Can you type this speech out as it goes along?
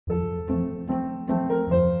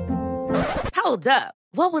Hold up.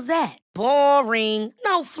 What was that? Boring.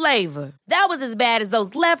 No flavor. That was as bad as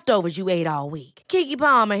those leftovers you ate all week. Keke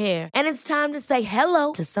Palmer here, and it's time to say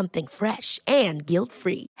hello to something fresh and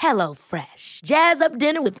guilt-free. Hello Fresh. Jazz up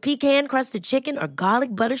dinner with pecan-crusted chicken or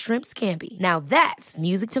garlic butter shrimp scampi. Now that's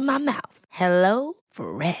music to my mouth. Hello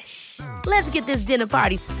Fresh. Let's get this dinner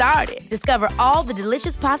party started. Discover all the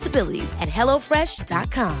delicious possibilities at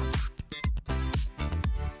hellofresh.com.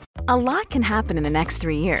 A lot can happen in the next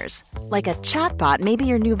 3 years. Like a chatbot may be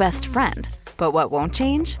your new best friend. But what won't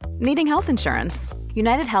change? Needing health insurance.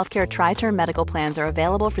 United Healthcare Tri-Term Medical Plans are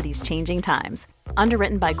available for these changing times.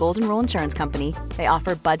 Underwritten by Golden Rule Insurance Company, they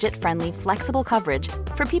offer budget-friendly, flexible coverage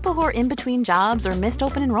for people who are in between jobs or missed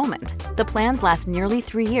open enrollment. The plans last nearly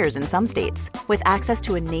 3 years in some states, with access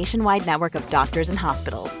to a nationwide network of doctors and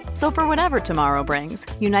hospitals. So for whatever tomorrow brings,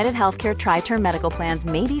 United Healthcare Tri-Term Medical Plans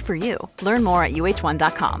may be for you. Learn more at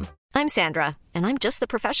uh1.com. I'm Sandra, and I'm just the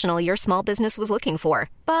professional your small business was looking for.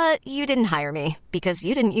 But you didn't hire me because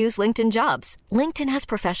you didn't use LinkedIn Jobs. LinkedIn has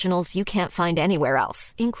professionals you can't find anywhere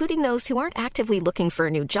else, including those who aren't actively looking for a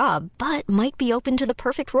new job, but might be open to the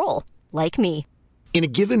perfect role, like me. In a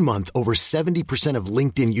given month, over 70% of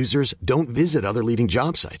LinkedIn users don't visit other leading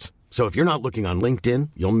job sites. So if you're not looking on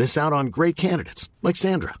LinkedIn, you'll miss out on great candidates like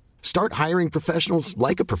Sandra. Start hiring professionals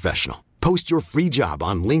like a professional. Post your free job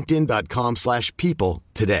on linkedin.com/people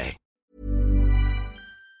today.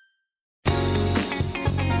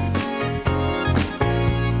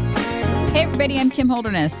 Hey everybody, I'm Kim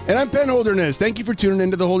Holderness. And I'm Ben Holderness. Thank you for tuning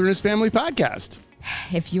into the Holderness Family Podcast.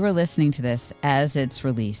 If you are listening to this as it's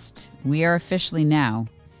released, we are officially now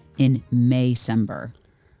in Maycember.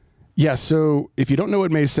 Yeah, so if you don't know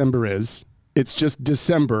what Maycember is, it's just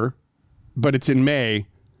December, but it's in May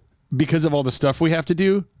because of all the stuff we have to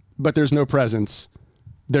do, but there's no presents.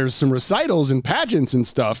 There's some recitals and pageants and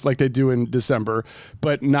stuff like they do in December,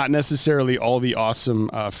 but not necessarily all the awesome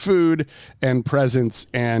food and presents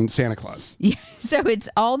and Santa Claus. Yeah, so it's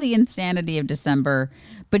all the insanity of December,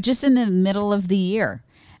 but just in the middle of the year.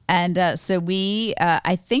 And so we,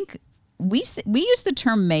 I think we use the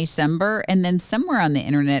term Maycember, and then somewhere on the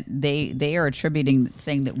internet they are attributing,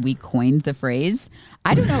 saying that we coined the phrase.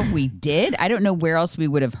 I don't know if we did. I don't know where else we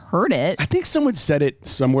would have heard it. I think someone said it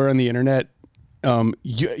somewhere on the internet.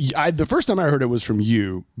 The first time I heard it was from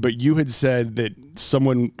you, but you had said that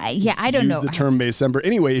someone I don't used know the term Maycember.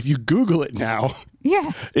 Anyway, if you Google it now, yeah,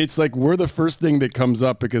 it's like we're the first thing that comes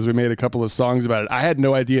up because we made a couple of songs about it. I had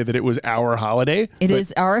no idea that it was our holiday. It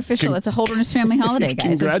is our official. It's a Holderness family holiday,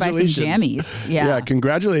 guys. Let's buy some jammies. Yeah,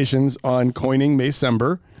 congratulations on coining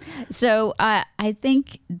Maycember. So I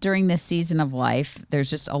think during this season of life, there's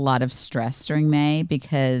just a lot of stress during May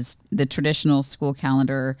because the traditional school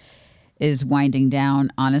calendar is winding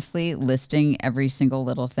down. Honestly, listing every single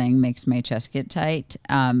little thing makes my chest get tight.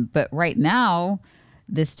 But right now,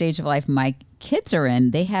 this stage of life my kids are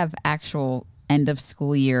in, they have actual end of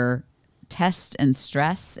school year tests and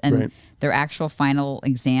stress, and their actual final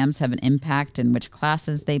exams have an impact in which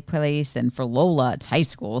classes they place. And for Lola, it's high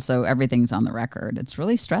school, so everything's on the record. It's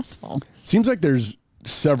really stressful. Seems like there's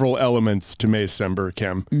several elements to Maycember,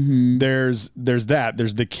 Kim. Mm-hmm. There's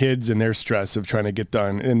the kids and their stress of trying to get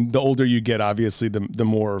done, and the older you get, obviously, the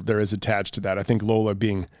more there is attached to that. I think Lola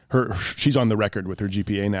being she's on the record with her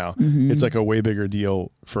GPA now. Mm-hmm. It's like a way bigger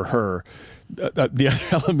deal for her. The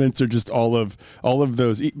other elements are just all of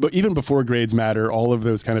those, but even before grades matter, all of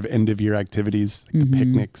those kind of end of year activities, like the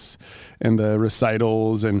picnics and the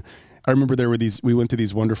recitals. And I remember we went to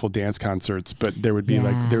these wonderful dance concerts, but there would be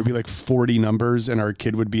like 40 numbers, and our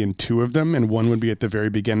kid would be in 2 of them, and one would be at the very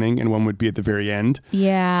beginning and one would be at the very end.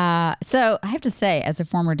 Yeah. So I have to say, as a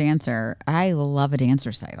former dancer, I love a dance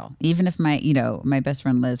recital. Even if my best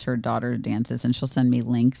friend Liz, her daughter dances, and she'll send me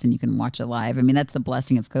links and you can watch it live. I mean, that's the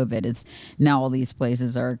blessing of COVID, is now all these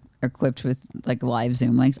places are equipped with like live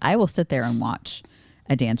Zoom links. I will sit there and watch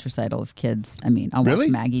a dance recital of kids. I mean, I'll watch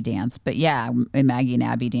Maggie dance, but and Maggie and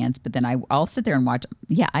Abby dance, but then I'll sit there and watch.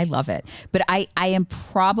 Yeah, I love it. But I am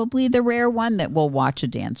probably the rare one that will watch a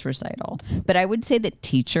dance recital. But I would say that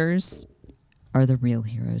teachers are the real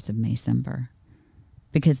heroes of Maycember,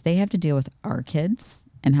 because they have to deal with our kids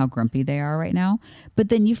and how grumpy they are right now. But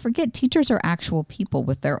then you forget teachers are actual people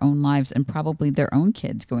with their own lives and probably their own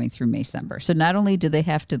kids going through Maycember. So not only do they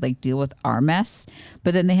have to deal with our mess,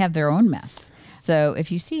 but then they have their own mess. So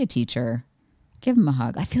if you see a teacher, give them a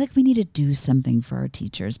hug. I feel like we need to do something for our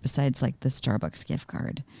teachers besides the Starbucks gift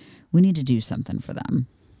card. We need to do something for them.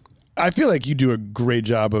 I feel like you do a great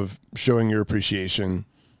job of showing your appreciation,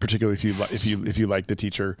 particularly if you like the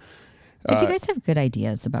teacher. If you guys have good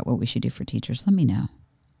ideas about what we should do for teachers, let me know.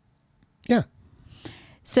 Yeah.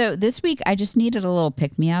 So this week, I just needed a little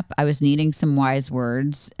pick-me-up. I was needing some wise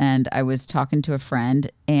words, and I was talking to a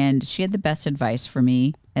friend, and she had the best advice for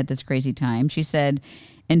me at this crazy time. She said,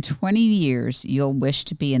 in 20 years, you'll wish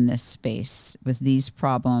to be in this space with these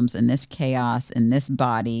problems and this chaos and this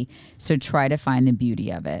body, so try to find the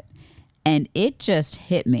beauty of it. And it just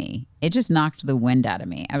hit me. It just knocked the wind out of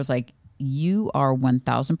me. I was like, you are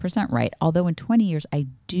 1,000% right. Although in 20 years, I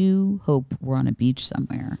do hope we're on a beach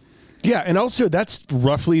somewhere. Yeah, and also that's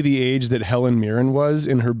roughly the age that Helen Mirren was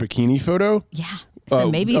in her bikini photo. Yeah. So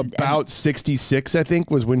maybe about 66, I think,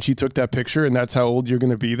 was when she took that picture, and that's how old you're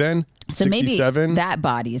going to be then. So 67. Maybe that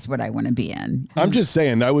body is what I want to be in. I'm just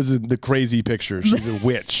saying that was the crazy picture. She's a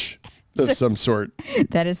witch of some sort.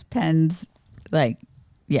 That is Penn's, like,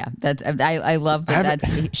 yeah. That's I love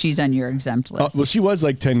that. She's on your exempt list. Well, she was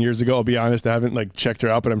like 10 years ago. I'll be honest. I haven't like checked her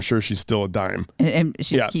out, but I'm sure she's still a dime. And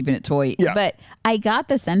she's keeping it toy. Yeah. But I got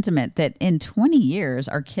the sentiment that in 20 years,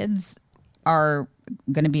 our kids are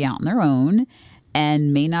going to be out on their own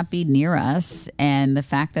and may not be near us. And the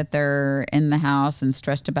fact that they're in the house and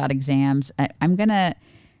stressed about exams, I'm gonna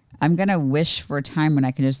wish for a time when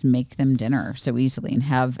I can just make them dinner so easily and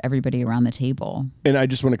have everybody around the table. And I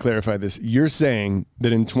just want to clarify this. You're saying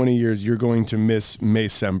that in 20 years, you're going to miss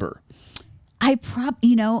Maycember.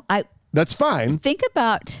 That's fine. Think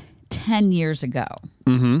about 10 years ago.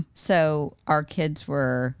 Mm-hmm. So our kids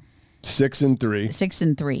were 6 and 3. 6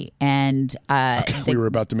 and 3. And we were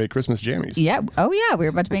about to make Christmas jammies. Yeah. Oh, yeah. We were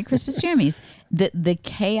about to make Christmas jammies. The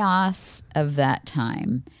chaos of that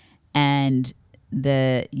time and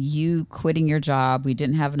you quitting your job. We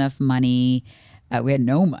didn't have enough money. We had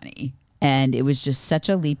no money. And it was just such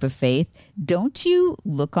a leap of faith. Don't you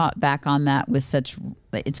look back on that with such,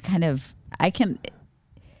 it's kind of, it's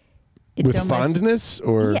with almost, fondness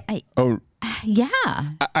or? Yeah.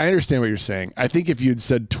 I understand what you're saying. I think if you had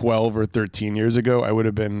said 12 or 13 years ago, I would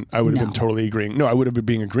have been totally agreeing. No, I would have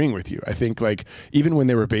been agreeing with you. I think like even when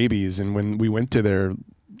they were babies and when we went to their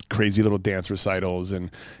crazy little dance recitals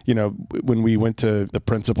and, when we went to the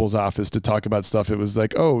principal's office to talk about stuff, it was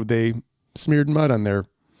like, oh, they smeared mud on their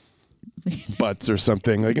butts or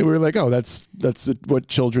something. Like we were like, oh, that's what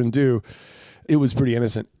children do. It was pretty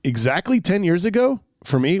innocent. Exactly 10 years ago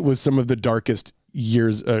for me was some of the darkest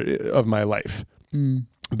years of my life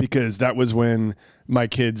because that was when my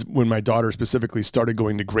daughter specifically started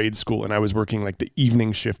going to grade school and I was working like the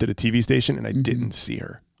evening shift at a TV station and I didn't see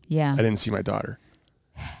her. Yeah. I didn't see my daughter.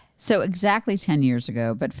 So exactly 10 years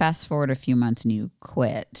ago, but fast forward a few months and you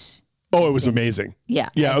quit. Oh, it was amazing. Yeah.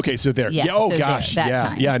 Yeah. Okay. So there. Yeah. Oh so gosh. That Yeah.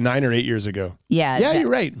 time. Yeah. 9 or 8 years ago. Yeah. Yeah. You're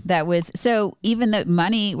right. That was, so even though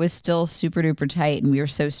money was still super duper tight and we were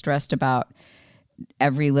so stressed about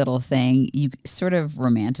every little thing, you sort of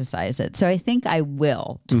romanticize it. So I think I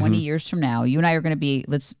will 20 years from now, you and I are going to be,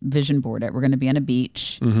 let's vision board it. We're going to be on a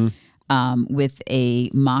beach with a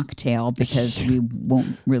mocktail because we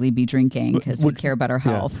won't really be drinking because we care about our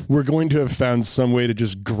health. Yeah. We're going to have found some way to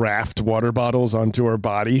just graft water bottles onto our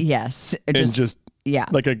body. Yes.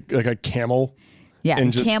 Like a camel. Yeah.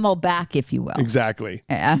 And camel back, if you will. Exactly.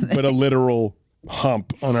 But a literal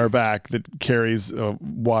hump on our back that carries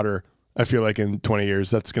water. I feel like in 20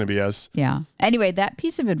 years, that's going to be us. Yeah. Anyway, that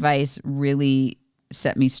piece of advice really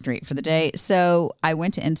set me straight for the day. So I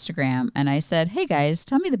went to Instagram and I said, hey guys,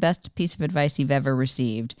 tell me the best piece of advice you've ever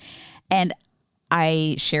received. And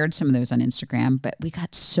I shared some of those on Instagram, but we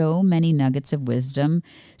got so many nuggets of wisdom.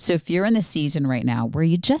 So if you're in the season right now where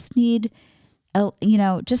you just need, a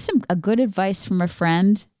good advice from a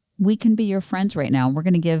friend, we can be your friends right now. We're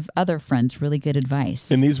going to give other friends really good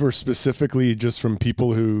advice. And these were specifically just from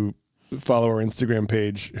people who follow our Instagram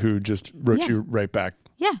page who just wrote you right back.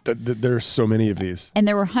 Yeah. There's so many of these. And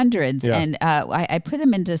there were hundreds. Yeah. And I put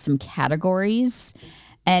them into some categories.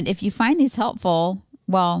 And if you find these helpful,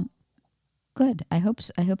 well, good. I hope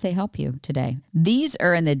they help you today. These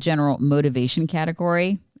are in the general motivation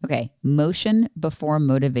category. Okay. Motion before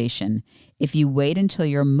motivation. If you wait until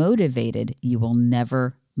you're motivated, you will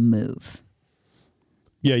never move.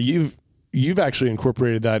 Yeah. You've actually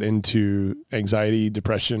incorporated that into anxiety,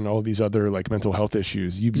 depression, all these other like mental health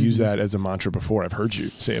issues. You've used that as a mantra before. I've heard you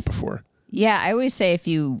say it before. Yeah, I always say if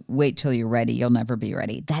you wait till you're ready, you'll never be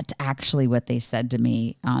ready. That's actually what they said to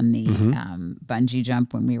me on the bungee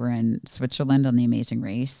jump when we were in Switzerland on the Amazing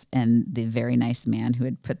Race. And the very nice man who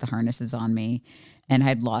had put the harnesses on me and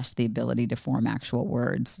had lost the ability to form actual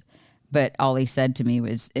words. But all he said to me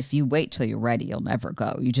was, if you wait till you're ready, you'll never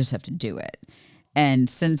go. You just have to do it. And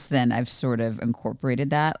since then, I've sort of incorporated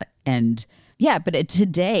that. And yeah, but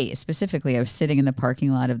today specifically, I was sitting in the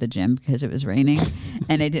parking lot of the gym because it was raining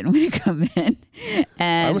and I didn't want to come in.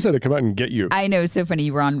 And I almost had to come out and get you. I know, it's so funny.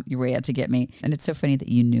 You were on your way out to get me. And it's so funny that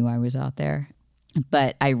you knew I was out there.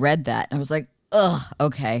 But I read that. I was like, ugh,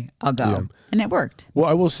 okay, I'll go. Yeah. And it worked. Well,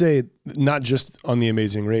 I will say, not just on The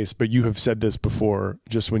Amazing Race, but you have said this before,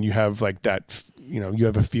 just when you have like that, you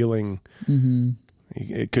have a feeling. Mm-hmm.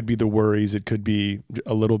 It could be the worries. It could be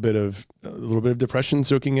a little bit of depression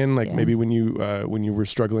soaking in, like maybe when you were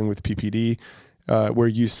struggling with PPD, where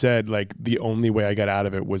you said like the only way I got out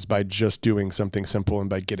of it was by just doing something simple and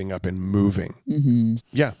by getting up and moving. Mm-hmm.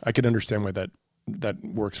 Yeah, I could understand why that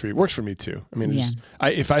works for you. It works for me too. I mean,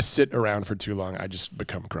 if I sit around for too long, I just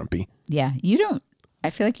become grumpy. Yeah,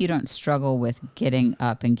 I feel like you don't struggle with getting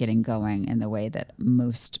up and getting going in the way that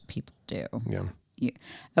most people do. Yeah.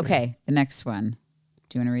 Okay, the next one.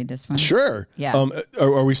 Do you want to read this one? Sure. Yeah.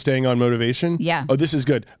 Are we staying on motivation? Yeah. Oh, this is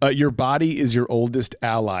good. Your body is your oldest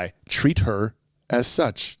ally. Treat her as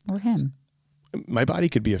such. Or him. My body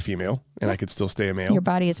could be a female, and I could still stay a male. Your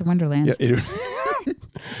body is a wonderland. Yeah,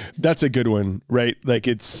 that's a good one, right? Like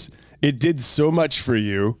it did so much for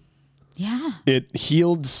you. Yeah. It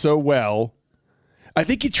healed so well. I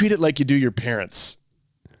think you treat it like you do your parents.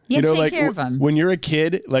 Yeah, take like care of them. When you're a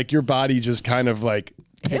kid, like your body just kind of like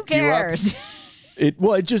picked Who cares? you up.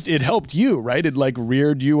 It helped you, right? It like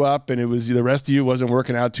reared you up, and it was the rest of you wasn't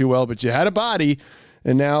working out too well, but you had a body,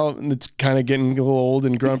 and now it's kind of getting a little old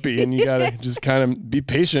and grumpy, and you got to just kind of be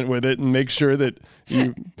patient with it and make sure that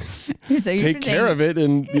you take care of it,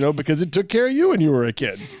 and because it took care of you when you were a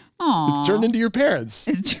kid. Aww. It's turned into your parents.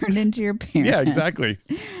 Yeah, exactly.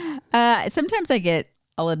 Sometimes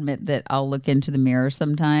I'll admit that I'll look into the mirror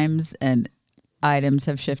sometimes, and items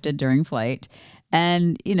have shifted during flight.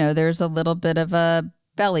 And, there's a little bit of a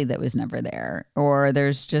belly that was never there, or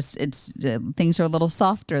there's just, things are a little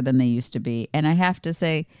softer than they used to be. And I have to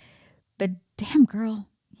say, but damn girl,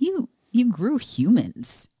 you grew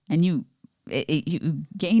humans, and you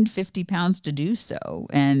gained 50 pounds to do so.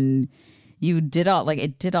 And you did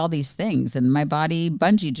all these things, and my body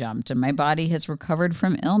bungee jumped, and my body has recovered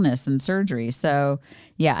from illness and surgery. So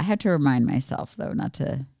yeah, I have to remind myself though, not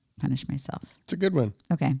to punish myself. It's a good one.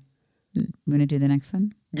 Okay. I'm going to do the next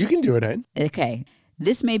one. You can do it, Ed. Okay.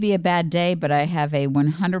 This may be a bad day, but I have a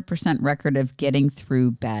 100% record of getting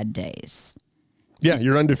through bad days. Yeah,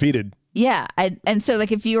 you're undefeated. Yeah. And so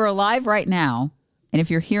like if you are alive right now, and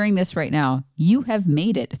if you're hearing this right now, you have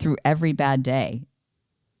made it through every bad day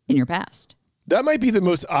in your past. That might be the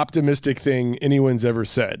most optimistic thing anyone's ever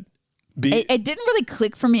said. It didn't really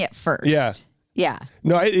click for me at first. Yeah. Yeah.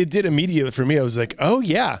 No, it did immediately for me. I was like, oh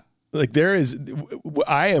yeah. Like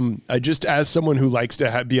I just, as someone who likes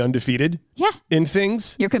to be undefeated in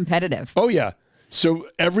things. You're competitive. Oh yeah. So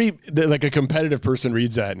like a competitive person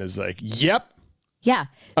reads that and is like, yep. Yeah.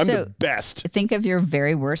 I'm the best. Think of your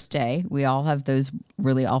very worst day. We all have those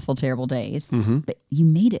really awful, terrible days, but you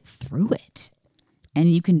made it through it, and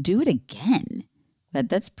you can do it again.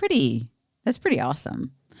 That's pretty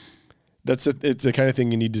awesome. It's the kind of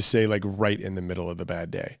thing you need to say like right in the middle of the bad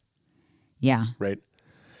day. Yeah. Right.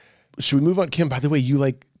 Should we move on? Kim, by the way, you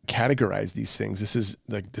like categorize these things. This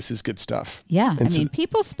is good stuff. Yeah. And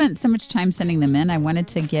people spent so much time sending them in. I wanted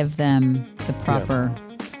to give them the proper.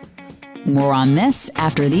 Yeah. More on this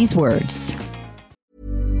after these words.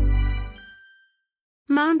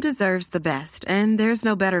 Mom deserves the best, and there's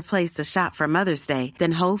no better place to shop for Mother's Day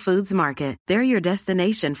than Whole Foods Market. They're your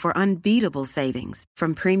destination for unbeatable savings,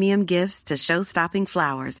 from premium gifts to show-stopping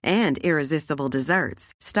flowers and irresistible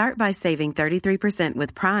desserts. Start by saving 33%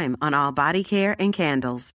 with Prime on all body care and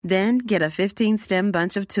candles. Then get a 15-stem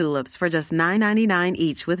bunch of tulips for just $9.99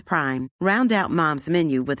 each with Prime. Round out Mom's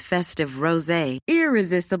menu with festive rosé,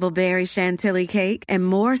 irresistible berry chantilly cake, and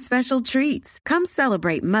more special treats. Come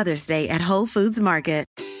celebrate Mother's Day at Whole Foods Market.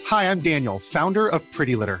 Hi, I'm Daniel, founder of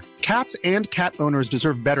Pretty Litter. Cats and cat owners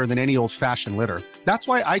deserve better than any old-fashioned litter. That's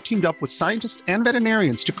why I teamed up with scientists and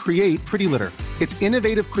veterinarians to create Pretty Litter. Its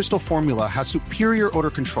innovative crystal formula has superior odor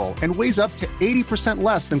control and weighs up to 80%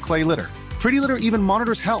 less than clay litter. Pretty Litter even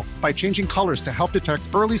monitors health by changing colors to help detect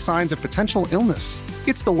early signs of potential illness.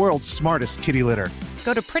 It's the world's smartest kitty litter.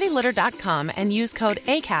 Go to prettylitter.com and use code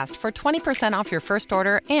ACAST for 20% off your first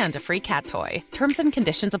order and a free cat toy. Terms and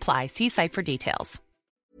conditions apply. See site for details.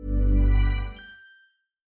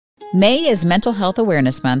 May is Mental Health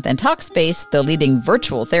Awareness Month, and Talkspace, the leading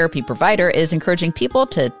virtual therapy provider, is encouraging people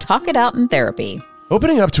to talk it out in therapy.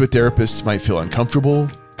 Opening up to a therapist might feel uncomfortable,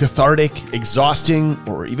 cathartic, exhausting,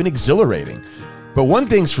 or even exhilarating. But one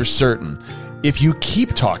thing's for certain, If you keep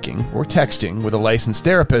talking or texting with a licensed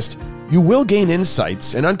therapist, you will gain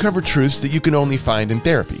insights and uncover truths that you can only find in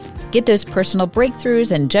therapy. Get those personal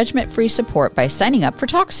breakthroughs and judgment-free support by signing up for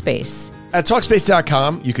Talkspace. At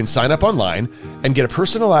Talkspace.com, you can sign up online and get a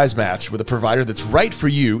personalized match with a provider that's right for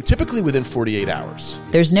you, typically within 48 hours.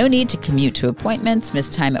 There's no need to commute to appointments, miss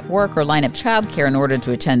time at work, or line up childcare in order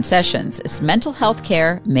to attend sessions. It's mental health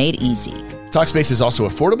care made easy. Talkspace is also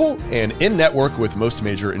affordable and in-network with most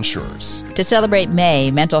major insurers. To celebrate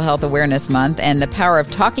May, Mental Health Awareness Month, and the power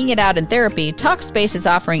of talking it out in therapy, Talkspace is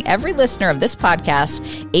offering every listener of this podcast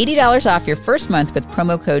 $80 off your first month with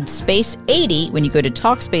promo code SPACE80 when you go to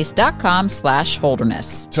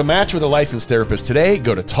Talkspace.com/Holderness. To match with a licensed therapist today,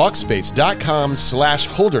 go to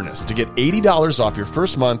Talkspace.com/Holderness to get $80 off your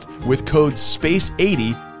first month with code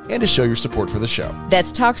SPACE80 and to show your support for the show.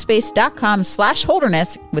 That's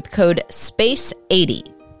Talkspace.com/Holderness with code SPACE80.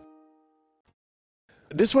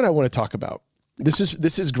 This one I want to talk about. This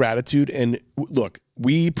is gratitude. And look,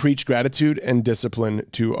 we preach gratitude and discipline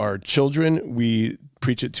to our children. We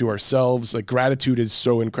preach it to ourselves. Like, gratitude is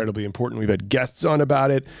so incredibly important. We've had guests on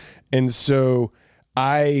about it. And so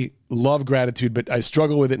I love gratitude, but I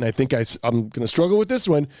struggle with it. And I think I'm going to struggle with this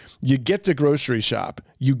one. You get to grocery shop.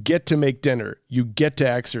 You get to make dinner. You get to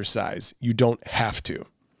exercise. You don't have to.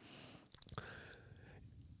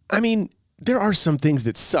 I mean, there are some things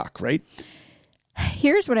that suck, right?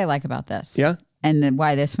 Here's what I like about this. Yeah. And then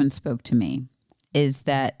why this one spoke to me is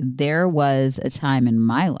that there was a time in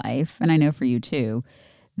my life, and I know for you too,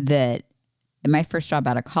 that in my first job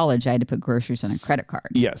out of college, I had to put groceries on a credit card.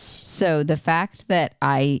 Yes. So the fact that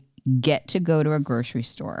I get to go to a grocery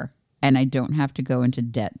store and I don't have to go into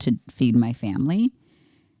debt to feed my family,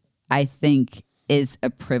 I think is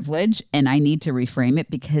a privilege, and I need to reframe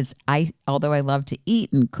it because although I love to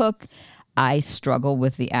eat and cook, I struggle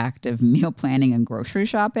with the act of meal planning and grocery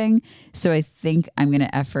shopping. So I think I'm going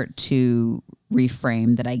to effort to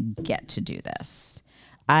reframe that I get to do this.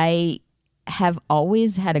 I have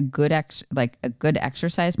always had a good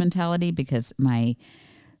exercise mentality because my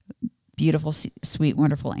beautiful, sweet,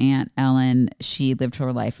 wonderful Aunt Ellen, she lived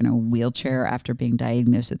her life in a wheelchair after being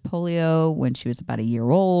diagnosed with polio when she was about a year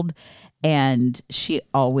old. And she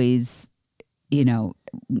always,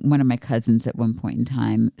 one of my cousins at one point in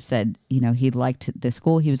time said, he liked the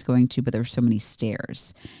school he was going to, but there were so many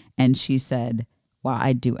stairs. And she said, well,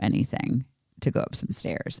 I'd do anything to go up some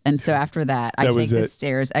stairs. And so after that, I take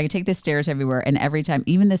the stairs everywhere. And every time,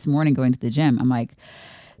 even this morning going to the gym, I'm like,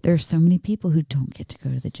 there are so many people who don't get to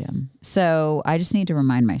go to the gym. So I just need to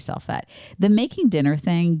remind myself that. The making dinner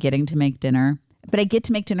thing, getting to make dinner, but I get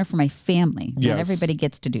to make dinner for my family. Yes. Not everybody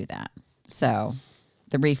gets to do that. So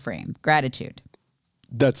the reframe, gratitude.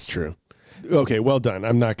 That's true. Okay, well done.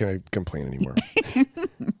 I'm not going to complain anymore.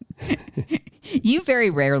 You very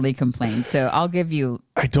rarely complain, so I'll give you...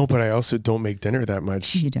 I don't, but I also don't make dinner that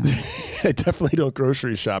much. You don't. I definitely don't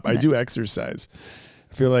grocery shop. I do exercise.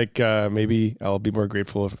 I feel like maybe I'll be more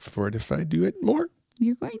grateful for it if I do it more.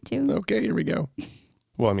 You're going to. Okay, here we go.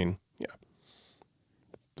 Well, I mean, yeah.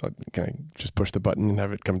 Can I just push the button and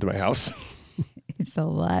have it come to my house? It's a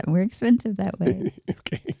lot more expensive that way.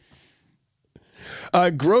 Okay.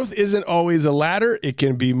 Growth isn't always a ladder. It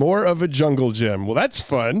can be more of a jungle gym. Well, that's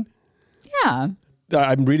fun. Yeah.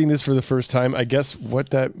 I'm reading this for the first time. I guess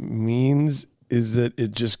what that means is that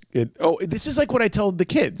this is like what I tell the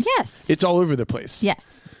kids. Yes. It's all over the place.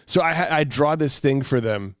 Yes. So I draw this thing for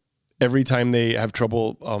them every time they have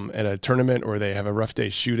trouble at a tournament or they have a rough day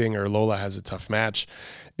shooting or Lola has a tough match.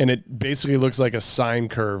 And it basically looks like a sine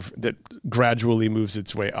curve that gradually moves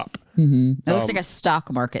its way up. Mm-hmm. It looks like a stock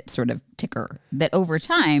market sort of ticker that over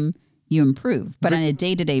time you improve. But on a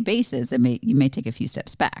day-to-day basis, you may take a few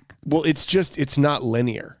steps back. Well, it's not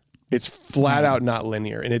linear. It's flat out not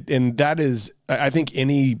linear. And that is, I think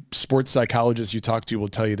any sports psychologist you talk to will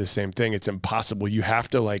tell you the same thing. It's impossible. You have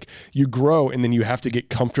to you grow and then you have to get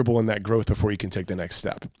comfortable in that growth before you can take the next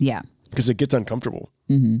step. Yeah. Because it gets uncomfortable.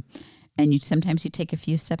 Mm-hmm. And sometimes you take a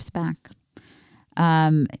few steps back.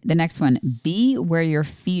 The next one, be where your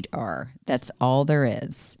feet are. That's all there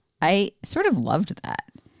is. I sort of loved that.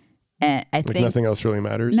 I think nothing else really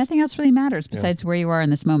matters. Nothing else really matters besides where you are in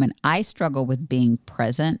this moment. I struggle with being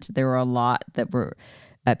present. There were a lot that were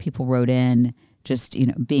people wrote in, just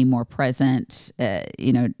being more present.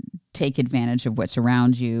 Take advantage of what's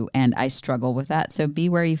around you, and I struggle with that. So be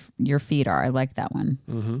where your feet are. I like that one.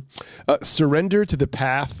 Mm-hmm. Surrender to the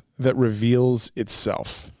path that reveals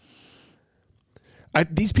itself.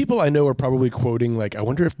 These people I know are probably quoting I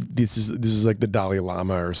wonder if this is like the Dalai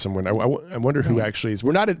Lama or someone. I wonder who actually is.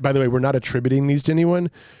 We're not. By the way, we're not attributing these to anyone.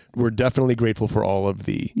 We're definitely grateful for all of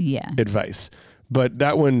the advice. But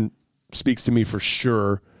that one speaks to me for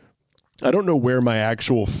sure. I don't know where my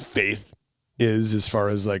actual faith is as far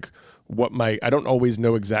as like I don't always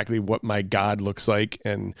know exactly what my God looks like.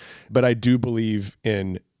 But I do believe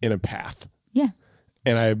in a path. Yeah.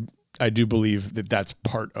 And I do believe that that's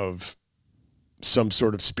part of some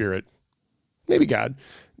sort of spirit, maybe God,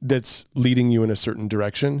 that's leading you in a certain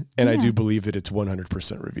direction. And I do believe that it's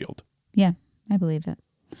 100% revealed. Yeah, I believe it.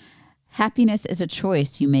 Happiness is a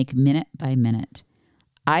choice you make minute by minute.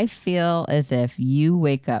 I feel as if you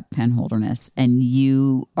wake up, Pen Holderness, and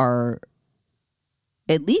you are,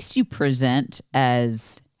 at least you present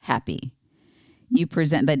as happy. You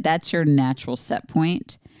present that's your natural set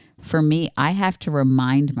point. For me, I have to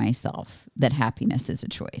remind myself that happiness is a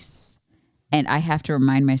choice. And I have to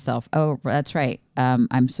remind myself, oh, that's right.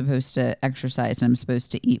 I'm supposed to exercise and I'm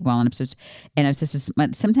supposed to eat well and I'm supposed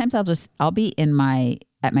to, sometimes I'll be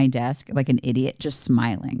at my desk like an idiot, just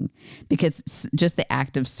smiling, because just the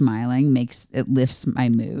act of smiling lifts my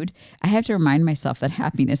mood. I have to remind myself that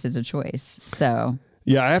happiness is a choice. So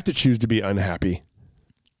yeah, I have to choose to be unhappy.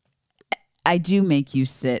 I do make you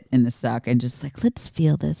sit in the suck and just like, let's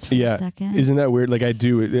feel this for a second. Isn't that weird? Like I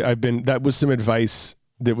do. That was some advice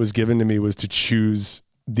that was given to me, was to choose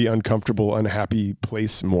the uncomfortable, unhappy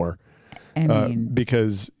place more. I mean,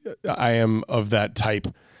 because I am of that type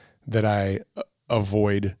that I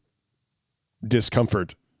avoid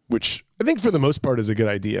discomfort, which I think for the most part is a good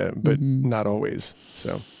idea, but not always.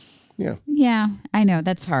 So, yeah. Yeah, I know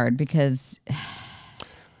that's hard because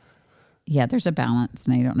there's a balance,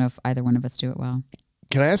 and I don't know if either one of us do it well.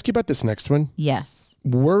 Can I ask you about this next one? Yes.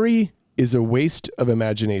 Worry is a waste of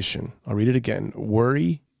imagination. I'll read it again.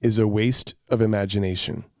 Worry is a waste of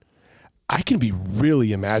imagination. I can be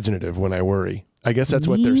really imaginative when I worry. I guess that's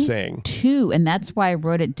what they're saying. Too, and that's why I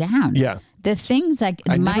wrote it down. Yeah. The things like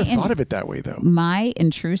I never thought of it that way though. My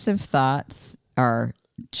intrusive thoughts are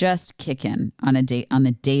just kicking on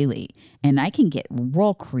the daily, and I can get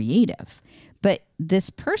real creative. But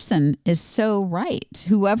this person is so right.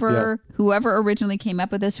 Whoever originally came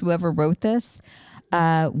up with this, whoever wrote this,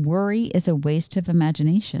 worry is a waste of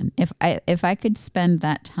imagination. If I could spend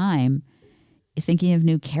that time thinking of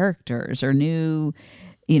new characters or new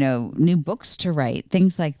books to write,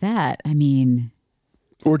 things like that. I mean,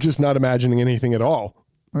 or just not imagining anything at all,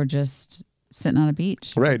 or just sitting on a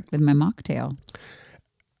beach, right, with my mocktail.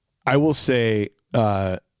 I will say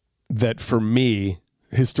that for me,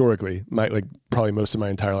 historically, probably most of my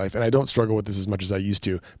entire life, and I don't struggle with this as much as I used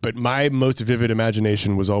to, but my most vivid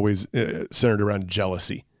imagination was always centered around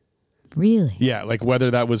jealousy. Really? Yeah, like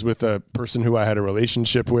whether that was with a person who I had a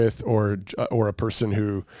relationship with, or a person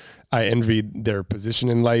who I envied their position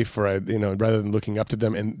in life, or rather than looking up to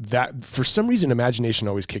them, and that for some reason, imagination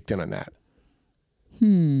always kicked in on that.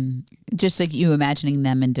 Just like you imagining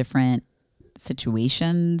them in different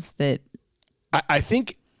situations that I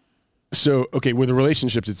think. So, okay, with the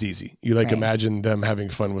relationships, it's easy. You imagine them having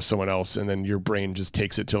fun with someone else, and then your brain just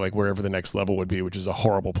takes it to like wherever the next level would be, which is a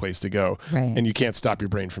horrible place to go. Right. And you can't stop your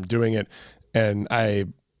brain from doing it. And I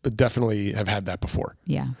definitely have had that before.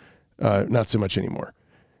 Yeah. Not so much anymore.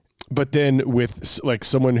 But then with like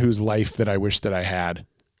someone whose life that I wish that I had,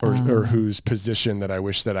 or whose position that I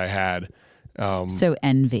wish that I had. So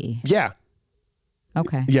envy. Yeah.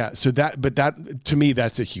 Okay. Yeah. So that to me,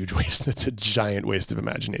 that's a huge waste. That's a giant waste of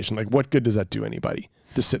imagination. Like, what good does that do anybody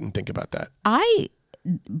to sit and think about that?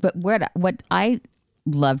 But what I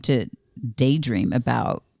love to daydream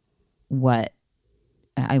about, what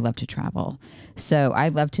I love to travel. So I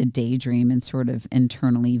love to daydream and sort of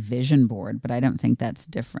internally vision board, but I don't think that's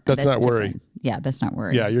different. That's not worry. Different. Yeah, that's not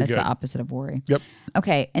worry. Yeah, that's good. The opposite of worry. Yep.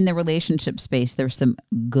 Okay. In the relationship space, there's some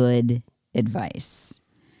good advice.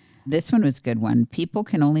 This one was a good one. People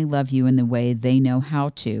can only love you in the way they know how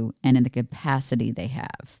to and in the capacity they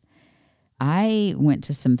have. I went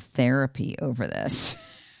to some therapy over this,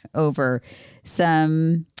 over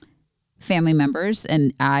some family members,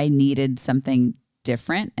 and I needed something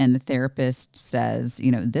different. And the therapist says,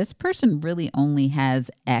 this person really only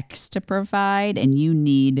has X to provide and you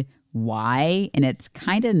need Y. And it's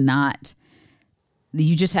kind of not,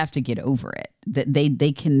 you just have to get over it. That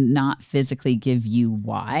they cannot physically give you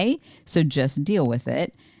Y. So just deal with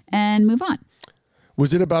it and move on.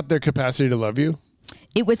 Was it about their capacity to love you?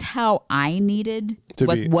 It was how I needed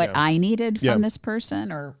I needed from this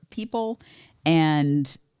person or people.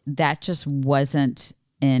 And that just wasn't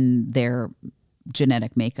in their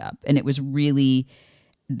genetic makeup. And it was really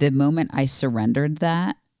the moment I surrendered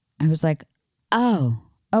that, I was like, oh,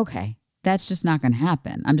 okay. That's just not going to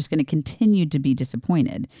happen. I'm just going to continue to be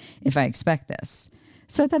disappointed if I expect this.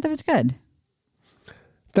 So I thought that was good.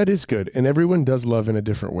 That is good. And everyone does love in a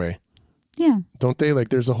different way. Yeah. Don't they? Like,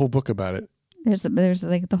 there's a whole book about it. There's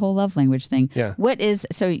like the whole love language thing. Yeah.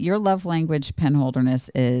 So your love language, penholderness,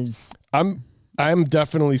 is... I'm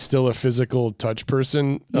definitely still a physical touch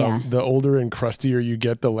person. Yeah. The older and crustier you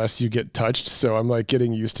get, the less you get touched. So I'm like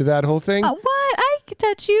getting used to that whole thing. What? I could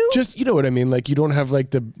touch you? Just, you know what I mean? Like, you don't have like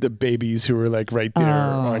the babies who are like right there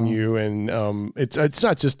on you. And it's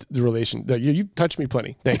not just the relation. You touch me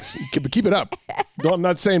plenty. Thanks. Keep it up. I'm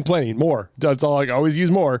not saying plenty. More. That's all. I always use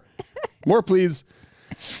more. More, please.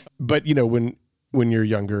 But, you know, when you're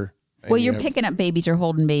younger. Well, you're picking up babies, you're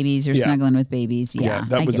holding babies, you're snuggling with babies. Yeah,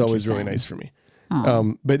 that was always really nice for me.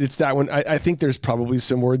 But it's that one. I think there's probably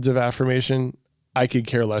some words of affirmation. I could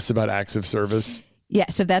care less about acts of service. Yeah,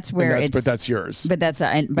 so that's where but that's yours. But that's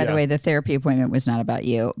and by the way, the therapy appointment was not about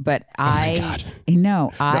you. But I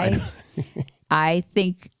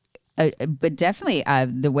think, but definitely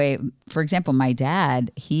the way, for example, my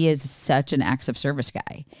dad, he is such an acts of service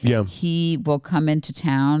guy. Yeah, he will come into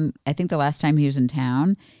town. I think the last time he was in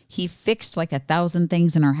town, he fixed like 1,000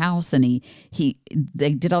 things in our house, and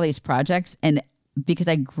they did all these projects. And because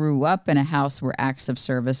I grew up in a house where acts of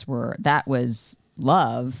service that was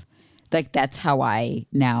love, like that's how I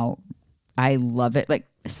love it. Like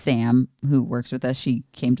Sam, who works with us, she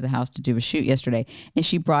came to the house to do a shoot yesterday, and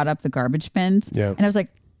she brought up the garbage bins. Yeah. And I was like,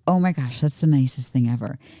 oh my gosh, that's the nicest thing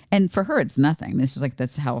ever. And for her, it's nothing. This is like,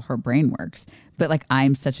 that's how her brain works. But like,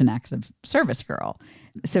 I'm such an acts of service girl.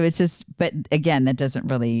 So it's just, but again, that doesn't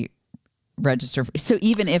really register. So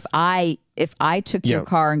even if I took your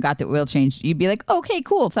car and got the oil changed, you'd be like, okay,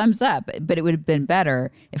 cool, thumbs up. But it would have been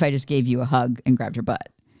better if I just gave you a hug and grabbed your butt.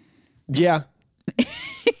 Yeah.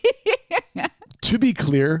 To be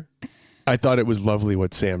clear, I thought it was lovely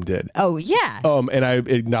what Sam did. Oh, yeah. And I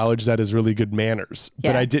acknowledge that as really good manners,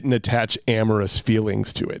 but I didn't attach amorous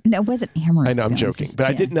feelings to it. No, it wasn't amorous. I know, I'm joking, but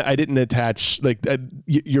I didn't attach, like,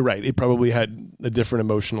 you're right. It probably had a different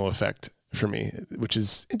emotional effect for me, which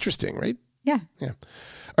is interesting, right? Yeah. Yeah.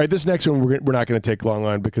 All right, this next one we're not going to take long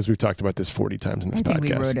on because we've talked about this 40 times in this podcast. I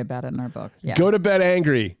think we wrote about it in our book. Yeah. Go to bed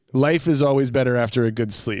angry. Life is always better after a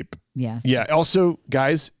good sleep. Yes. Yeah. Also,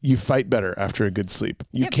 guys, you fight better after a good sleep.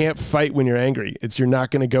 You can't fight when you're angry. You're not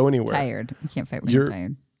going to go anywhere. Tired. You can't fight when you're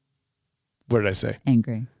tired. What did I say?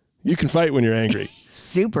 Angry. You can fight when you're angry.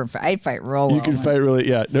 I fight real well. You can fight really,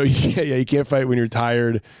 no, you can't fight when you're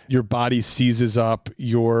tired. Your body seizes up.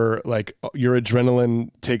 Your adrenaline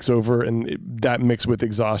takes over, and that mixed with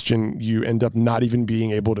exhaustion, you end up not even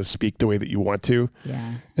being able to speak the way that you want to.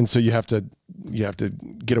 Yeah. And so you have to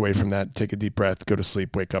get away from that, take a deep breath, go to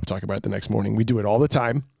sleep, wake up, talk about it the next morning. We do it all the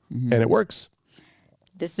time, and it works.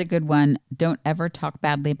 This is a good one. Don't ever talk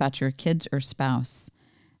badly about your kids or spouse.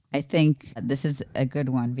 I think this is a good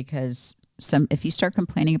one because if you start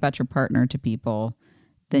complaining about your partner to people,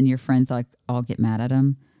 then your friends all get mad at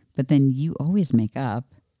them. But then you always make up,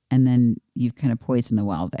 and then you kind of poison the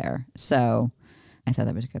well there. So I thought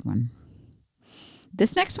that was a good one.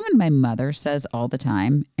 This next one my mother says all the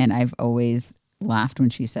time, and I've always laughed when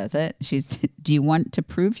she says it. She's, do you want to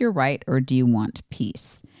prove you're right or do you want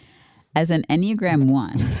peace? As an Enneagram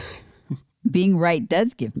 1, being right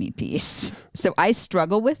does give me peace. So I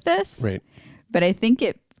struggle with this. Right. But I think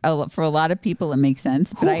for a lot of people, it makes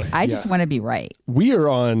sense. But I just want to be right. We are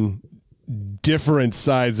on different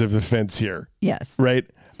sides of the fence here. Yes. Right.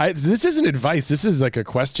 This isn't advice. This is like a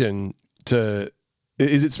question to...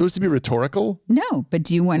 Is it supposed to be rhetorical? No, but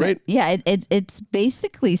do you want to? Yeah, it's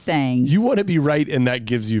basically saying you want to be right, and that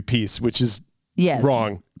gives you peace, which is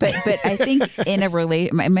wrong. But I think in a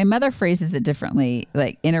my mother phrases it differently.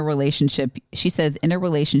 Like in a relationship, she says, in a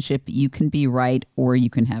relationship, you can be right or you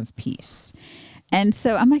can have peace. And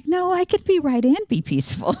so I'm like, no, I could be right and be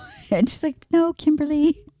peaceful. And she's like, no,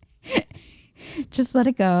 Kimberly, just let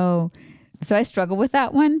it go. So I struggle with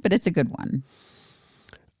that one, but it's a good one.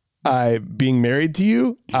 Being married to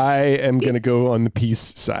you, I am going to go on the peace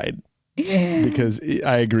side because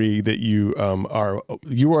I agree that you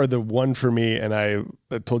are the one for me. And I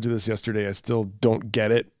told you this yesterday. I still don't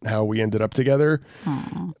get it, how we ended up together.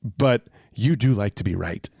 Aww. But you do like to be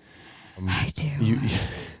right. I do. You're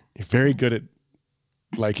very good at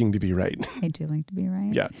liking to be right. I do like to be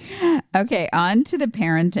right. Yeah. Okay, on to the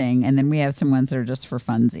parenting, and then we have some ones that are just for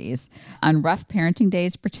funsies. On rough parenting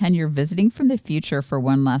days, pretend you're visiting from the future for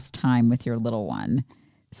one last time with your little one.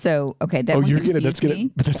 So, okay, that's gonna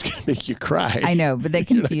make you cry. I know, but that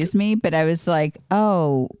confused me. But I was like,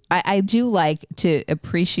 I do like to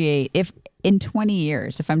appreciate if in 20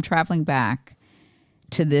 years, if I'm traveling back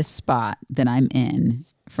to this spot that I'm in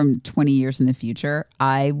from 20 years in the future,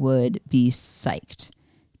 I would be psyched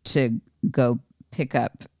to go pick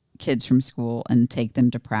up kids from school and take them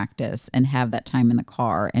to practice and have that time in the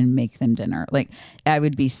car and make them dinner. Like, I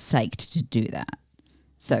would be psyched to do that.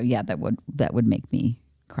 So yeah, that would make me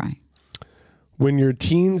cry. When your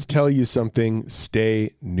teens tell you something,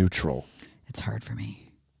 stay neutral. It's hard for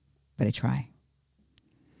me, but I try.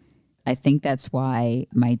 I think that's why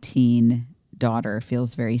my teen daughter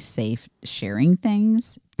feels very safe sharing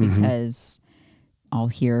things, because I'll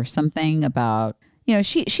hear something about,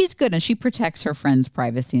 she's good and she protects her friends'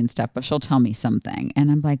 privacy and stuff, but she'll tell me something. And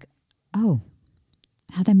I'm like, oh,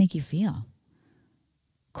 how'd that make you feel?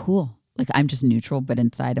 Cool. Like, I'm just neutral, but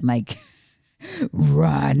inside I'm like,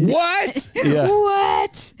 run. What? Yeah.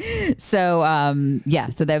 What? So,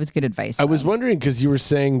 so that was good advice. I was wondering, because you were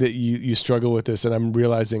saying that you struggle with this, and I'm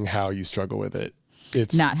realizing how you struggle with it.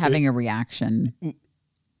 It's not having a reaction.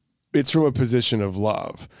 It's from a position of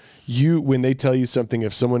love. When they tell you something,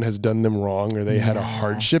 if someone has done them wrong or they had a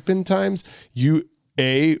hardship in times, you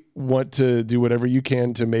want to do whatever you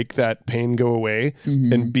can to make that pain go away,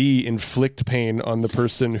 and B, inflict pain on the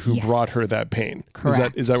person who brought her that pain.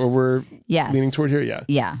 Correct. Is that what we're leaning toward here? Yeah.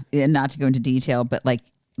 Yeah. And not to go into detail, but like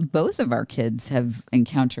both of our kids have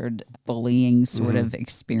encountered bullying sort of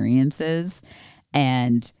experiences,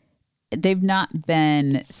 and they've not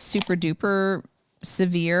been super duper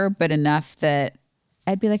severe, but enough that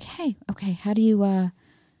I'd be like, hey, okay, how do you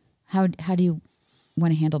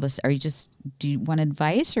want to handle this? Do you want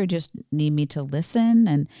advice or just need me to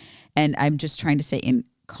listen? And I'm just trying to stay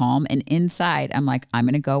calm. And inside, I'm like, I'm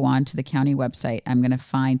going to go on to the county website. I'm going to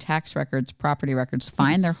find tax records, property records,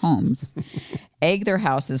 find their homes, egg their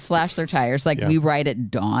houses, slash their tires. Like we ride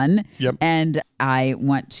at dawn. Yep. And I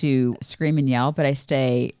want to scream and yell, but I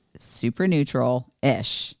stay super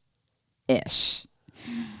neutral-ish. It's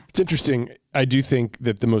interesting. I do think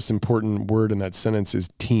that the most important word in that sentence is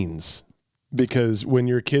teens. Because when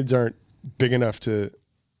your kids aren't big enough to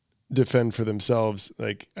defend for themselves,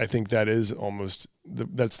 like, I think that is almost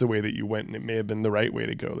that's the way that you went, and it may have been the right way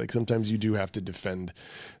to go. Like, sometimes you do have to defend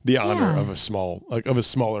the honor of a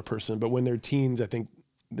smaller person, but when they're teens, I think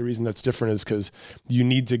the reason that's different is because you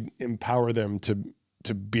need to empower them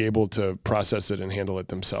to be able to process it and handle it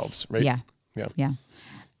themselves, right? Yeah.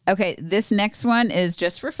 Okay, this next one is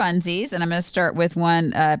just for funsies, and I'm going to start with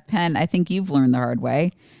one, Penn, I think you've learned the hard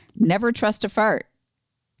way. Never trust a fart.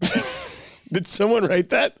 Did someone write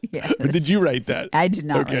that? Yes. Or did you write that? I did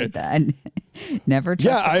not write that. Never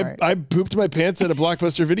trust a fart. I pooped my pants at a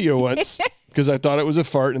Blockbuster video once because I thought it was a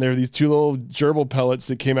fart, and there were these two little gerbil pellets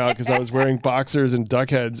that came out because I was wearing boxers and duck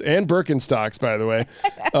heads and Birkenstocks, by the way.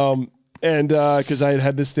 And because I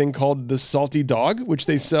had this thing called the Salty Dog, which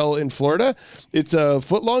they sell in Florida. It's a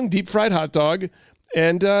foot-long deep-fried hot dog,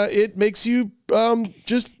 and it makes you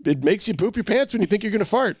poop your pants when you think you're going to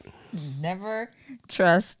fart. Never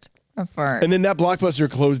trust a fart. And then that Blockbuster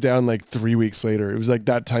closed down like 3 weeks later. It was like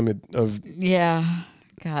that time of yeah.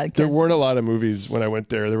 God, there weren't a lot of movies when I went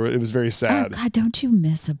there. It was very sad. Oh God, don't you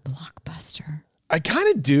miss a Blockbuster? I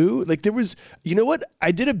kind of do. Like, there was, you know what?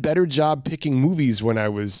 I did a better job picking movies when I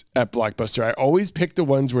was at Blockbuster. I always picked the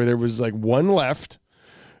ones where there was like one left,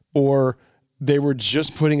 or they were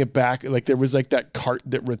just putting it back. Like, there was like that cart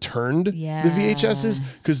that returned the VHSs,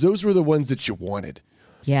 because those were the ones that you wanted.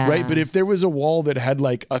 Yeah. Right. But if there was a wall that had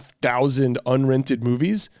like 1,000 unrented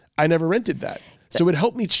movies, I never rented that. So it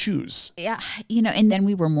helped me choose. Yeah. And then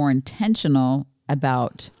we were more intentional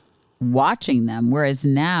about watching them. Whereas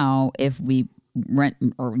now, if we rent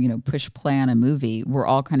or push play on a movie, we're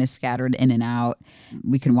all kind of scattered in and out.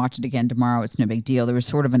 We can watch it again tomorrow. It's no big deal. There was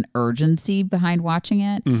sort of an urgency behind watching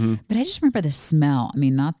it. But I just remember the smell. I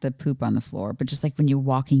mean, not the poop on the floor, but just like when you're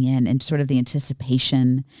walking in and sort of the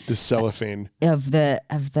anticipation, the cellophane of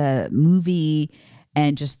the movie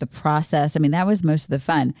and just the process. I mean, that was most of the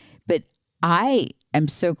fun. But I am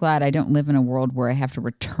so glad I don't live in a world where I have to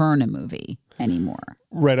return a movie anymore.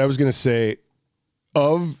 Right. I was going to say,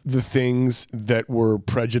 of the things that were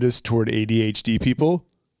prejudiced toward ADHD people,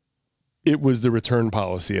 it was the return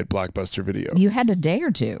policy at Blockbuster Video. You had a day or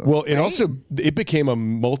two. Well, it became a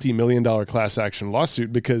multi-million-dollar class action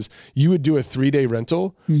lawsuit because you would do a 3-day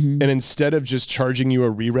rental, and instead of just charging you a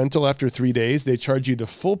re-rental after 3 days, they charge you the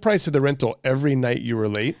full price of the rental every night you were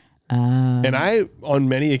late. And I, on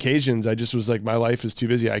many occasions, I just was like, my life is too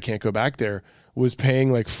busy. I can't go back there. Was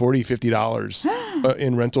paying like $40, $50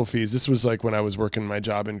 in rental fees. This was like when I was working my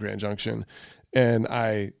job in Grand Junction, and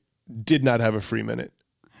I did not have a free minute.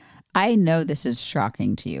 I know this is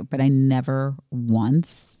shocking to you, but I never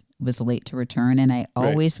once was late to return, and I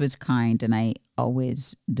always was kind, and I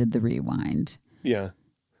always did the rewind. Yeah.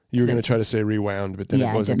 You were going to try to say rewound, but then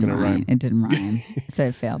it wasn't going to rhyme. It didn't rhyme, so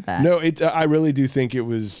I failed that. No, I really do think it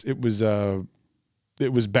was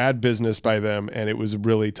it was bad business by them, and it was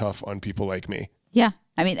really tough on people like me. Yeah.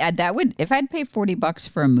 I mean, that would, if I'd pay $40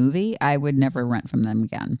 for a movie, I would never rent from them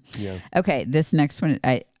again. Yeah. Okay. This next one,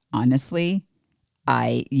 I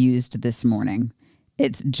used this morning.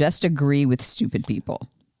 It's just agree with stupid people.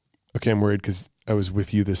 Okay. I'm worried because I was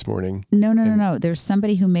with you this morning. No. There's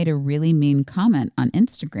somebody who made a really mean comment on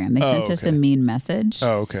Instagram. They sent us a mean message.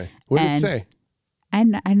 Oh, okay. What did it say?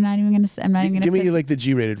 I'm not even going to, give me like the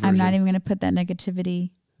G-rated version. I'm not even going to put that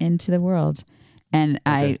negativity into the world. And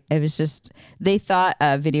it was just, they thought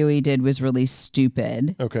a video he did was really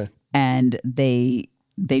stupid. Okay. And they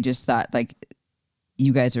just thought like,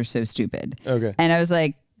 you guys are so stupid. Okay. And I was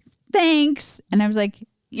like, thanks. And I was like,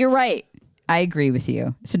 you're right. I agree with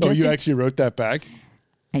you. So you actually wrote that back?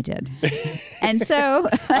 I did. And so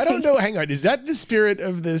I don't know. Hang on. Is that the spirit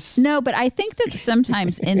of this? No, but I think that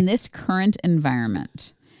sometimes in this current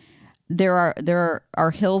environment, there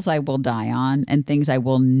are hills I will die on and things I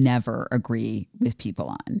will never agree with people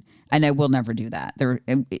on. And I will never do that.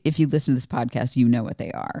 If you listen to this podcast, you know what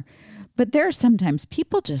they are. But there are sometimes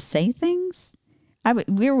people just say things.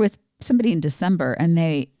 We were with somebody in December and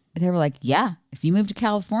they were like, yeah, if you move to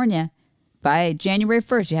California by January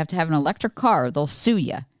 1st, you have to have an electric car or they'll sue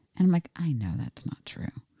you. And I'm like, I know that's not true.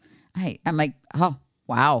 I'm like, oh,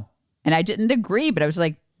 wow. And I didn't agree, but I was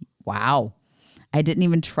like, wow. I didn't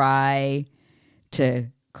even try to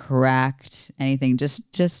correct anything.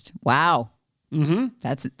 Just wow. Mm-hmm.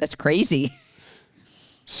 That's crazy.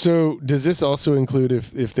 So does this also include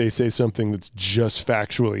if they say something that's just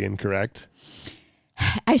factually incorrect?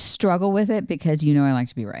 I struggle with it because I like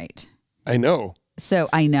to be right. I know. So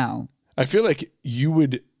I know. I feel like you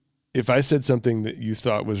would, if I said something that you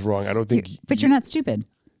thought was wrong, I don't think. But you're not stupid.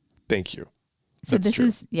 Thank you. So That's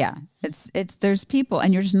true. It's there's people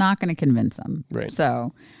and you're just not going to convince them. Right.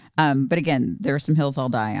 So, but again, there are some hills I'll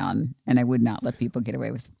die on and I would not let people get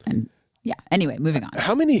away with. And yeah, anyway, moving on.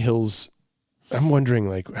 How many hills, I'm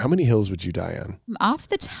wondering how many hills would you die on? Off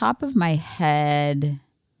the top of my head.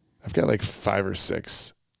 I've got like 5 or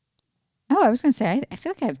 6. Oh, I was going to say, I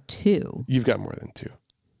feel like I have 2. You've got more than 2.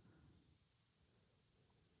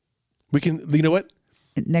 We can, you know what?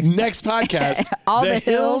 Next podcast, all the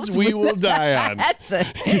hills we will die on.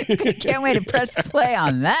 Can't wait to press play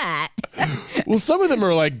on that. Well, some of them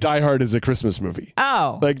are like Die Hard is a Christmas movie.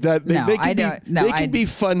 Oh, like that. They can be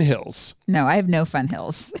fun hills. No, I have no fun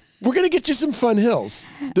hills. We're gonna get you some fun hills.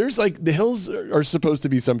 There's like the hills are supposed to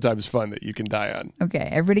be sometimes fun that you can die on. Okay,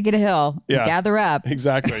 everybody get a hill. Yeah, gather up.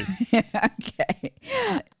 Exactly. Okay.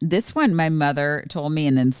 This one, my mother told me,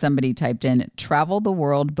 and then somebody typed in: "Travel the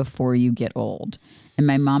world before you get old." And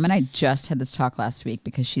my mom and I just had this talk last week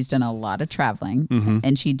because she's done a lot of traveling,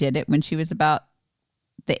 and she did it when she was about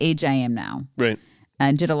the age I am now. Right.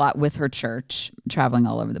 And did a lot with her church, traveling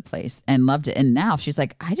all over the place, and loved it. And now she's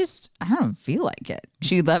like, I don't feel like it.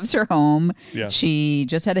 She loves her home. Yeah. She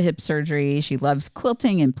just had a hip surgery. She loves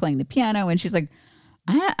quilting and playing the piano. And she's like,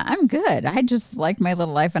 I'm good. I just like my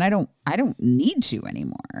little life, and I don't need to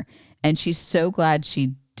anymore. And she's so glad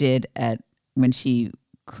she did when she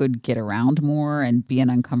could get around more and be in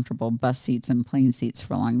uncomfortable bus seats and plane seats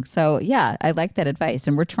for long. So yeah, I like that advice,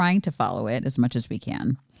 and we're trying to follow it as much as we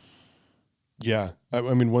can. Yeah. I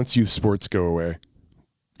mean, once youth sports go away,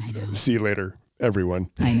 see you later, everyone.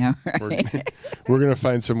 I know. Right? We're going to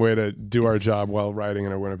find some way to do our job while riding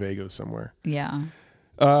in a Winnebago somewhere. Yeah.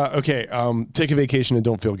 Okay. Take a vacation and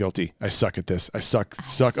don't feel guilty. I suck at this. I suck.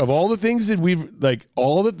 Of all the things that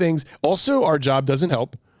all the things. Also, our job doesn't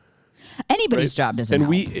help. Anybody's job doesn't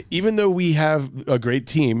help. And even though we have a great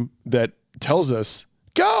team that tells us,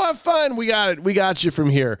 go have fun. We got it. We got you from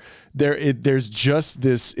here. There's just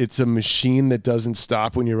this. It's a machine that doesn't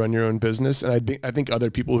stop when you run your own business. And I think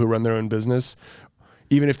other people who run their own business,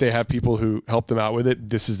 even if they have people who help them out with it,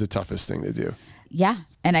 this is the toughest thing to do. Yeah,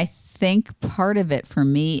 and I think part of it for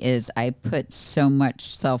me is I put so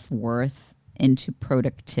much self-worth into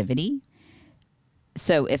productivity.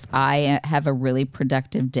 So if I have a really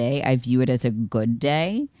productive day, I view it as a good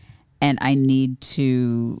day, and I need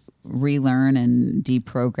to relearn and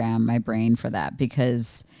deprogram my brain for that,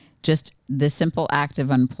 because just the simple act of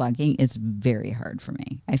unplugging is very hard for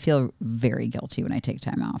me. I feel very guilty when I take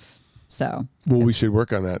time off. So, well, we should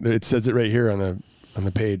work on that. It says it right here on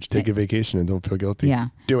the page. Take a vacation and don't feel guilty. Yeah.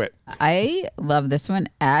 Do it. I love this one.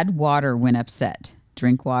 Add water when upset.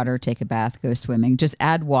 Drink water, take a bath, go swimming. Just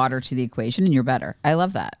add water to the equation and you're better. I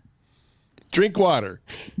love that. Drink water.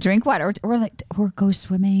 Drink water, or go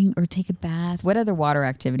swimming, or take a bath. What other water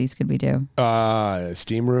activities could we do?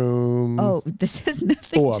 Steam room. Oh, this is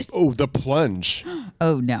nothing. The plunge.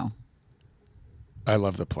 Oh no. I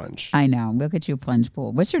love the plunge. I know. We'll get you a plunge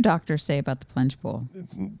pool. What's your doctor say about the plunge pool?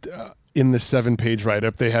 In the 7-page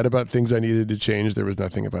write-up they had about things I needed to change, there was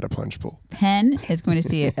nothing about a plunge pool. Penn is going to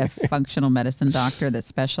see a functional medicine doctor that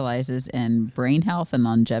specializes in brain health and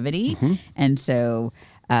longevity. Mm-hmm. And so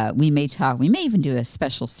we may even do a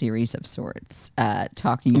special series of sorts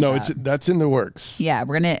talking about... No, that's in the works. Yeah,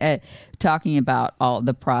 we're going to talking about all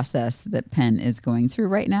the process that Penn is going through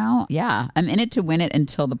right now. Yeah, I'm in it to win it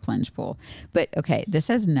until the plunge pool. But okay, this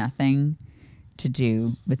has nothing to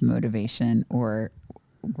do with motivation or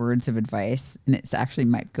words of advice, and it's actually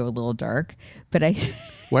might go a little dark, but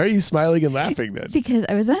Why are you smiling and laughing then? Because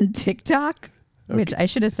I was on TikTok, which I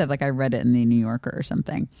should have said like I read it in the New Yorker or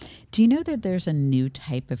something. Do you know that there's a new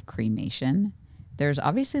type of cremation? There's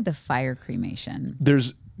obviously the fire cremation.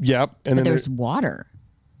 And then there's water.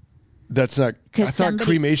 That's not. I thought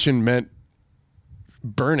cremation meant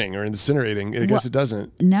burning or incinerating. I guess it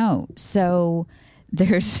doesn't. No. So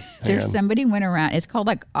there's somebody went around. It's called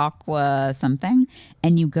like aqua something,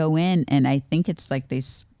 and you go in, and I think it's like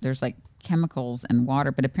there's like chemicals and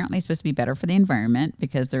water, but apparently it's supposed to be better for the environment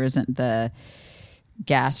because there isn't the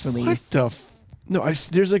gas release. What the?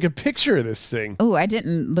 There's like a picture of this thing. Oh, I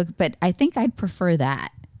didn't look, but I think I'd prefer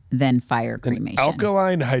that than fire cremation. An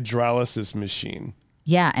alkaline hydrolysis machine.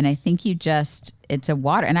 Yeah, and I think it's a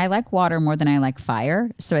water, and I like water more than I like fire,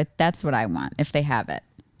 so that's what I want if they have it.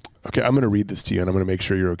 Okay, I'm going to read this to you, and I'm going to make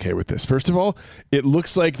sure you're okay with this. First of all, it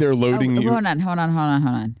looks like they're loading you. Hold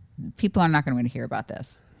on. People are not going to want to hear about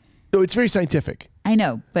this. No, it's very scientific. I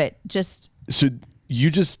know, but just... So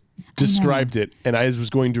you just described it, and I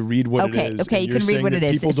was going to read what it is. Okay, you can read what it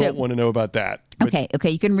is. People don't want to know about that. Okay,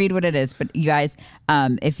 you can read what it is, but you guys,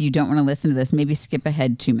 if you don't want to listen to this, maybe skip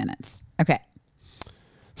ahead 2 minutes. Okay.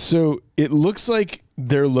 So it looks like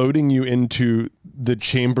they're loading you into the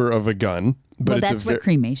chamber of a gun. But that's what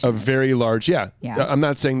cremation is. Very large, yeah. I'm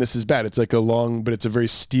not saying this is bad. It's like but it's a very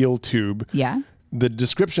steel tube. Yeah. The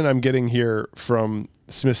description I'm getting here from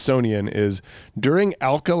Smithsonian is, during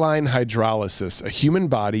alkaline hydrolysis, a human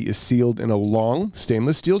body is sealed in a long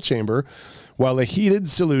stainless steel chamber while a heated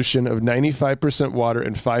solution of 95% water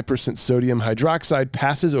and 5% sodium hydroxide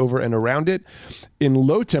passes over and around it. In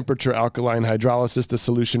low temperature alkaline hydrolysis, the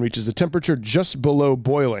solution reaches a temperature just below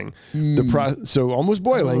boiling. So almost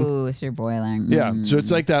boiling. Ooh, so you're boiling. Yeah, so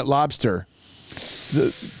it's like that lobster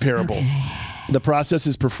parable. Okay. The process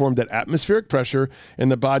is performed at atmospheric pressure,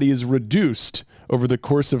 and the body is reduced over the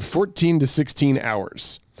course of 14 to 16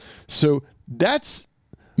 hours. So that's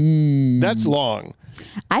long.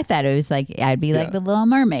 I thought it was like I'd be like the Little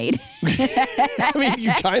Mermaid. I mean,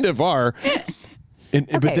 you kind of are.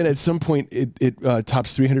 But then at some point, it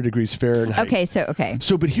tops 300 degrees Fahrenheit. Okay.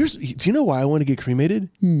 So, but do you know why I want to get cremated?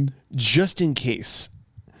 Just in case,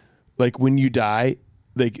 like when you die,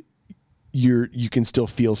 like you can still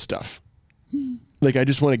feel stuff. Like I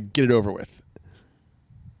just want to get it over with.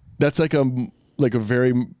 That's like a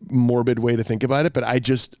very morbid way to think about it, but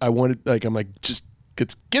I want it. Like I'm like, just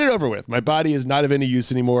let's get it over with. My body is not of any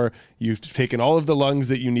use anymore. You've taken all of the lungs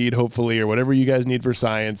that you need, hopefully, or whatever you guys need for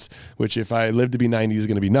science, which if I live to be 90 is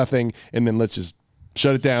going to be nothing. And then let's just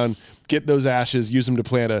shut it down, get those ashes, use them to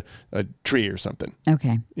plant a tree or something.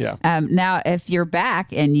 Okay. Yeah. Now, if you're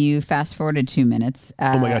back and you fast forwarded 2 minutes.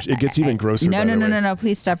 Oh my gosh, it gets even grosser. No.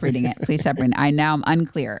 Please stop reading it. Please stop reading it. I'm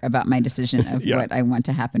unclear about my decision of what I want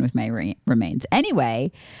to happen with my remains.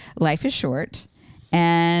 Anyway, life is short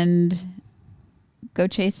and go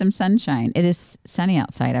chase some sunshine. It is sunny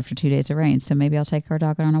outside after 2 days of rain, so maybe I'll take our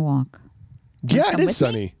dog on a walk. Yeah, it is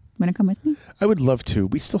sunny. Want to come with me? I would love to.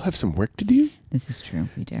 We still have some work to do. This is true.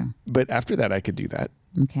 We do. But after that, I could do that.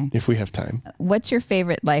 Okay. If we have time. What's your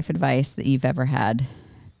favorite life advice that you've ever had,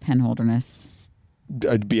 Penn Holderness?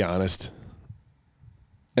 I'd be honest.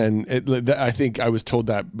 And I think I was told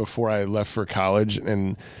that before I left for college,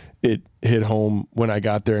 and it hit home when I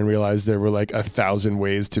got there and realized there were like 1,000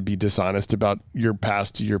 ways to be dishonest about your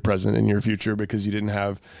past, your present, and your future because you didn't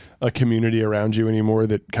have a community around you anymore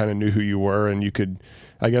that kind of knew who you were. And you could,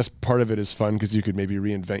 I guess part of it is fun because you could maybe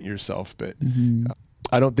reinvent yourself. But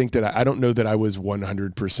I don't know that I was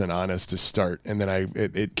 100% honest to start. And then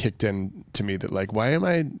it kicked in to me that like, why am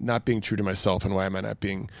I not being true to myself? And why am I not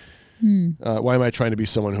being, why am I trying to be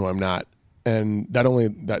someone who I'm not? And that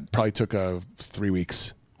probably took 3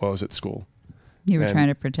 weeks while I was at school. You were trying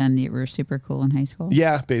to pretend that you were super cool in high school?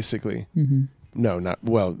 Yeah, basically. No, a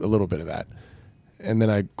little bit of that. And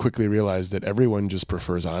then I quickly realized that everyone just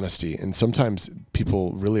prefers honesty. And sometimes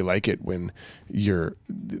people really like it when your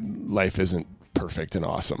life isn't perfect and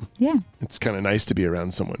awesome. Yeah. It's kind of nice to be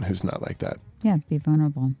around someone who's not like that. Yeah, be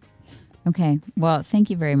vulnerable. Okay. Well,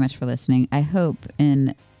 thank you very much for listening. I hope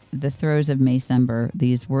in the throes of Maycember,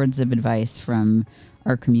 these words of advice from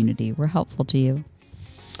our community were helpful to you.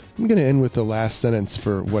 I'm going to end with the last sentence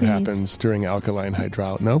for what Please. happens during alkaline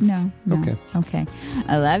hydraulic. No? No. Okay.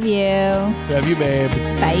 I love you. Love you, babe.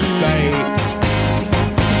 Bye. Bye.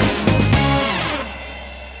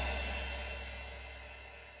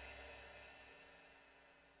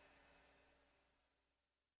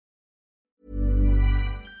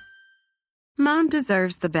 Mom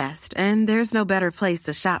deserves the best, and there's no better place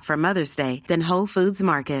to shop for Mother's Day than Whole Foods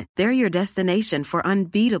Market. They're your destination for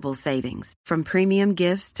unbeatable savings, from premium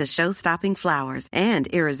gifts to show-stopping flowers and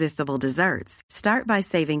irresistible desserts. Start by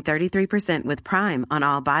saving 33% with Prime on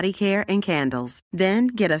all body care and candles. Then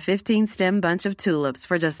get a 15-stem bunch of tulips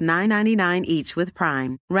for just $9.99 each with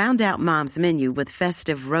Prime. Round out Mom's menu with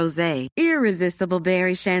festive rosé, irresistible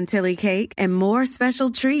berry chantilly cake, and more special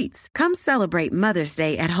treats. Come celebrate Mother's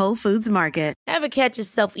Day at Whole Foods Market. Ever catch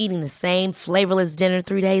yourself eating the same flavorless dinner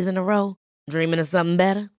 3 days in a row? Dreaming of something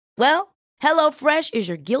better? Well, HelloFresh is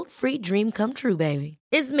your guilt-free dream come true, baby.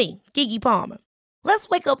 It's me, Keke Palmer. Let's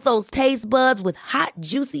wake up those taste buds with hot,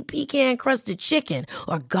 juicy pecan-crusted chicken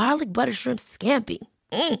or garlic butter shrimp scampi.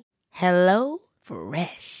 Hello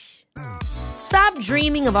Fresh. Stop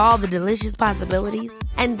dreaming of all the delicious possibilities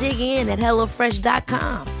and dig in at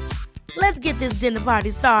HelloFresh.com. Let's get this dinner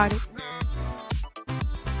party started.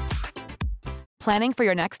 Planning for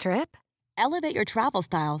your next trip? Elevate your travel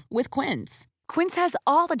style with Quince. Quince has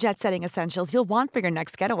all the jet-setting essentials you'll want for your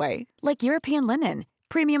next getaway, like European linen,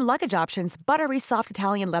 premium luggage options, buttery soft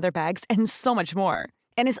Italian leather bags, and so much more.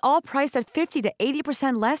 And is all priced at 50 to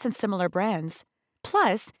 80% less than similar brands.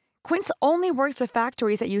 Plus, Quince only works with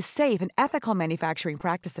factories that use safe and ethical manufacturing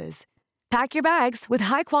practices. Pack your bags with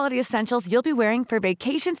high-quality essentials you'll be wearing for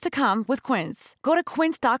vacations to come with Quince. Go to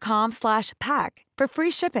quince.com/pack for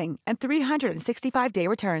free shipping and 365-day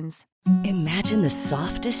returns. Imagine the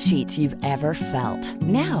softest sheets you've ever felt.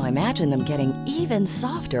 Now imagine them getting even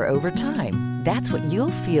softer over time. That's what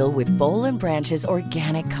you'll feel with Boll & Branch's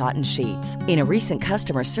organic cotton sheets. In a recent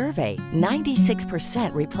customer survey,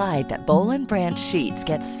 96% replied that Boll & Branch sheets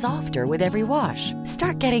get softer with every wash.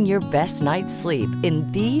 Start getting your best night's sleep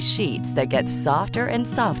in these sheets that get softer and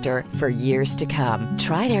softer for years to come.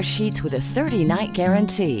 Try their sheets with a 30-night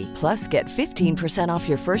guarantee. Plus, get 15% off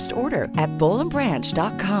your first order at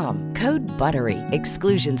bollandbranch.com. Code BUTTERY.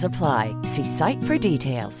 Exclusions apply. See site for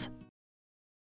details.